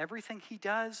 because everything he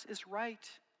does is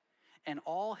right, and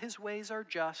all his ways are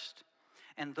just,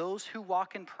 and those who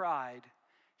walk in pride,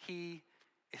 he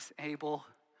is able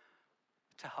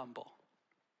to humble."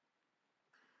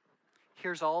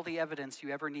 Here's all the evidence you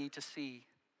ever need to see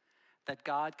that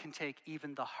God can take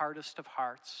even the hardest of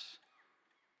hearts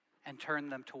and turn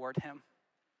them toward him.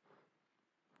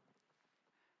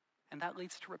 And that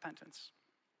leads to repentance.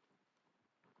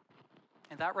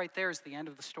 And that right there is the end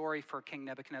of the story for King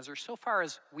Nebuchadnezzar. So far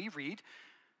as we read,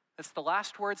 that's the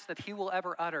last words that he will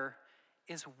ever utter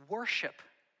is worship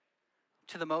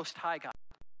to the Most High God.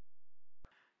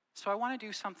 So I want to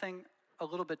do something a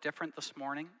little bit different this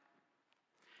morning.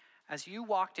 As you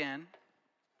walked in,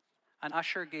 an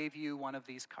usher gave you one of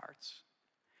these cards.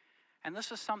 And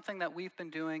this is something that we've been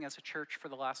doing as a church for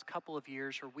the last couple of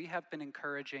years, where we have been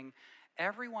encouraging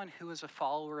everyone who is a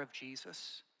follower of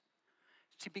Jesus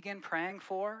to begin praying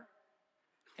for,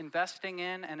 investing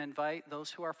in, and invite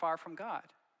those who are far from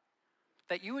God.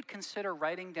 That you would consider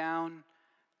writing down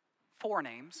 4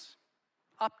 names,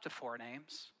 up to 4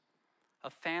 names,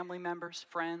 of family members,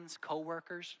 friends,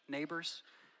 co-workers, neighbors,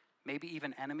 maybe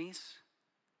even enemies,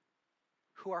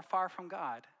 who are far from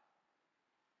God.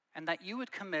 And that you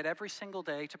would commit every single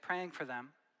day to praying for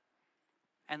them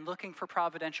and looking for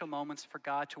providential moments for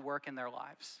God to work in their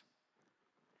lives.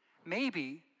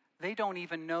 Maybe they don't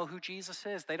even know who Jesus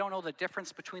is. They don't know the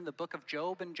difference between the book of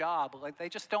Job and Job. Like, they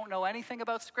just don't know anything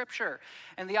about Scripture.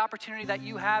 And the opportunity that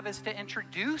you have is to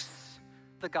introduce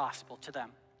the gospel to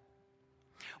them.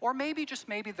 Or maybe, just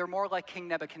maybe, they're more like King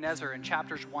Nebuchadnezzar in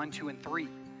chapters 1, 2, and 3,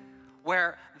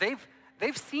 where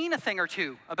they've seen a thing or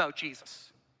two about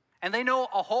Jesus. And they know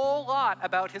a whole lot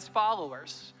about his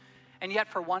followers. And yet,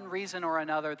 for one reason or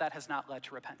another, that has not led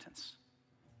to repentance.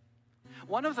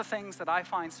 One of the things that I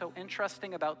find so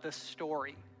interesting about this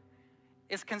story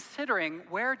is considering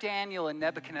where Daniel and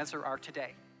Nebuchadnezzar are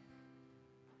today.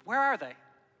 Where are they?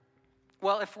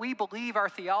 Well, if we believe our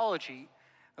theology,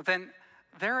 then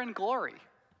they're in glory,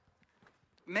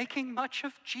 making much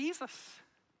of Jesus.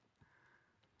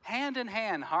 Hand in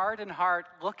hand, heart in heart,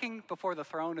 looking before the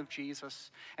throne of Jesus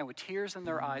and with tears in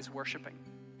their eyes worshiping.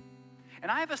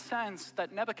 And I have a sense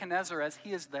that Nebuchadnezzar, as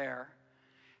he is there,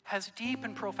 has deep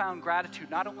and profound gratitude,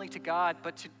 not only to God,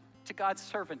 but to God's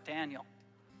servant Daniel.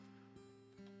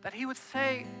 That he would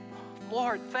say,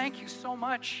 Lord, thank you so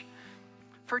much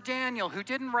for Daniel, who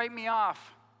didn't write me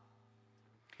off,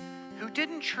 who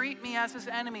didn't treat me as his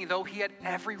enemy, though he had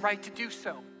every right to do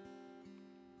so.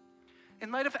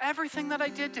 In light of everything that I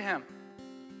did to him,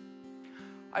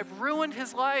 I've ruined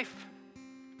his life.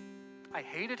 I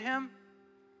hated him.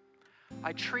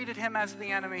 I treated him as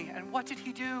the enemy. And what did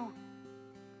he do?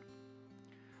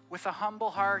 With a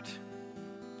humble heart,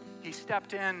 he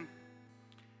stepped in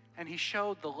and he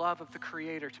showed the love of the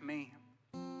Creator to me.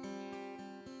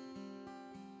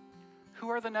 Who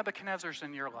are the Nebuchadnezzars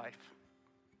in your life?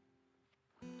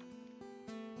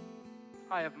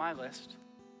 I have my list.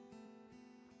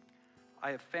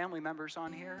 I have family members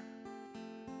on here.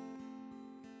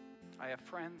 I have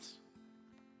friends.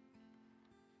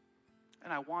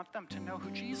 And I want them to know who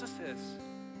Jesus is.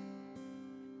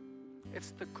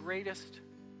 It's the greatest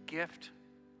gift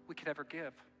we could ever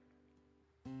give.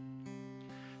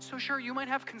 So sure, you might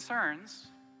have concerns.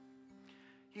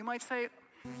 You might say,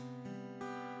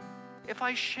 if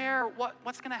I share,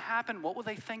 what's going to happen? What will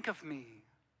they think of me?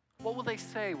 What will they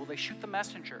say? Will they shoot the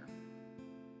messenger?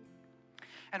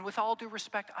 And with all due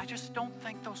respect, I just don't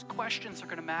think those questions are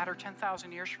going to matter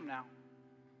 10,000 years from now.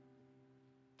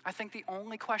 I think the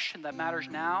only question that matters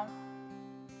now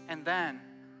and then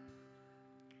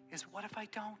is, what if I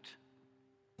don't?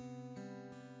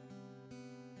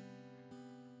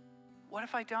 What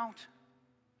if I don't?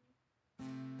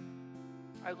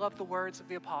 I love the words of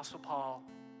the Apostle Paul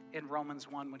in Romans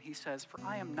 1 when he says, "For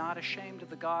I am not ashamed of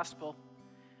the gospel,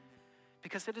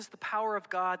 because it is the power of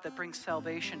God that brings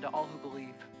salvation to all who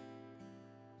believe."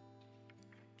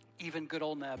 Even good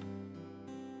old Neb.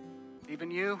 Even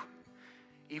you,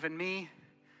 even me,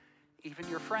 even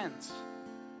your friends.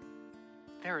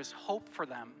 There is hope for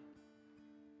them.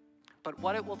 But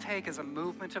what it will take is a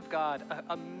movement of God,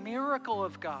 a miracle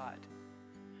of God,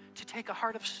 to take a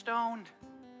heart of stone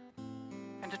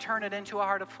and to turn it into a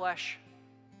heart of flesh.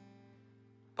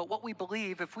 But what we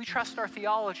believe, if we trust our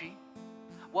theology,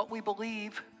 what we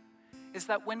believe is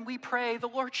that when we pray, the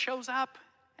Lord shows up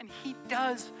and he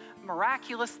does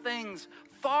miraculous things,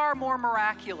 far more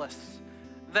miraculous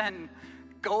than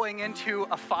going into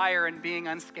a fire and being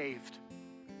unscathed.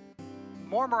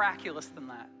 More miraculous than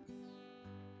that,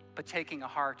 but taking a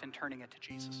heart and turning it to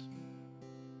Jesus.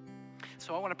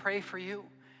 So I want to pray for you.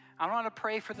 I want to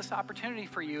pray for this opportunity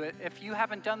for you. If you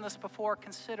haven't done this before,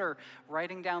 consider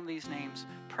writing down these names,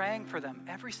 praying for them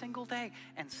every single day,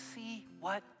 and see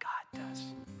what God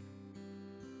does.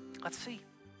 Let's see.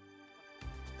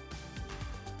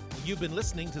 You've been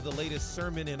listening to the latest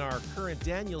sermon in our current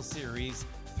Daniel series,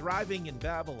 Thriving in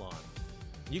Babylon.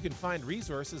 You can find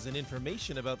resources and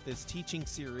information about this teaching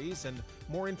series and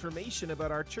more information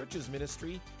about our church's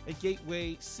ministry at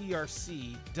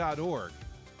gatewaycrc.org.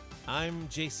 I'm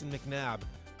Jason McNabb.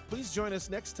 Please join us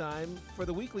next time for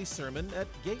the weekly sermon at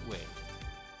Gateway.